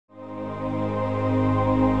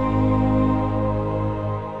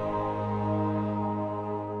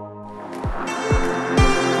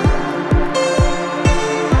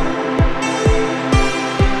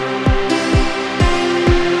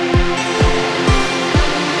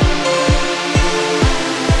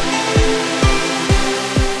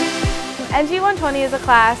120 is a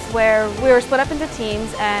class where we were split up into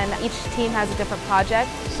teams and each team has a different project.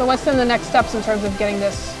 So what's then the next steps in terms of getting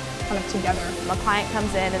this kind of together? A client comes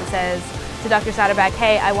in and says to Dr. Satterback,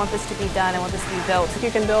 hey, I want this to be done, I want this to be built. You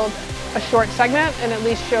can build a short segment and at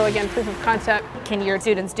least show, again, proof of concept. Can your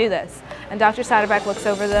students do this? And Dr. Satterback looks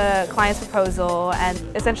over the client's proposal and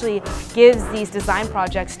essentially gives these design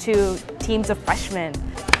projects to teams of freshmen.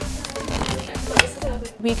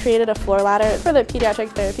 We created a floor ladder for the Pediatric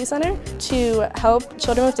Therapy Center to help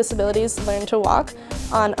children with disabilities learn to walk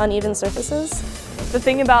on uneven surfaces. The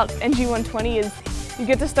thing about ENGI 120 is you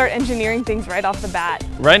get to start engineering things right off the bat.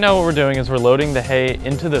 Right now what we're doing is we're loading the hay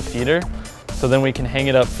into the feeder so then we can hang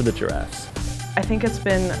it up for the giraffes. I think it's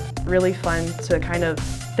been really fun to kind of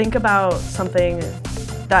think about something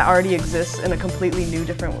that already exists in a completely new,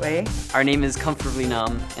 different way. Our name is Comfortably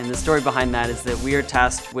Numb, and the story behind that is that we are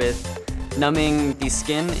tasked with numbing the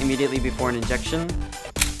skin immediately before an injection.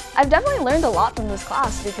 I've definitely learned a lot from this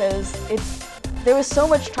class because there was so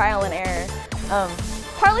much trial and error.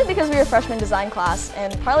 Partly because we were a freshman design class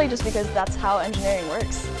and partly just because that's how engineering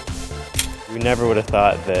works. We never would have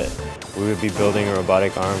thought that we would be building a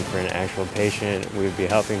robotic arm for an actual patient. We would be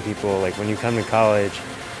helping people. Like when you come to college,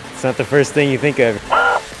 it's not the first thing you think of.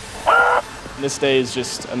 This day is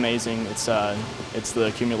just amazing. It's the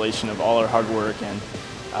accumulation of all our hard work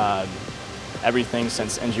and everything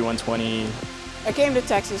since ENGI 120. I came to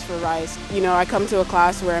Texas for RISE. You know, I come to a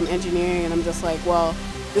class where I'm engineering and I'm just like, well,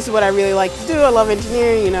 this is what I really like to do. I love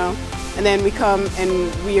engineering, you know. And then we come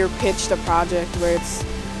and we are pitched a project where it's,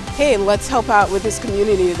 hey, let's help out with this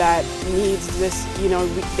community that needs this, you know,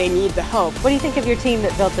 they need the help. What do you think of your team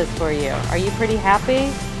that built this for you? Are you pretty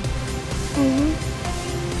happy? Mm-hmm.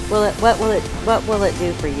 What will it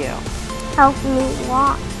do for you? Help me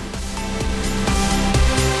walk.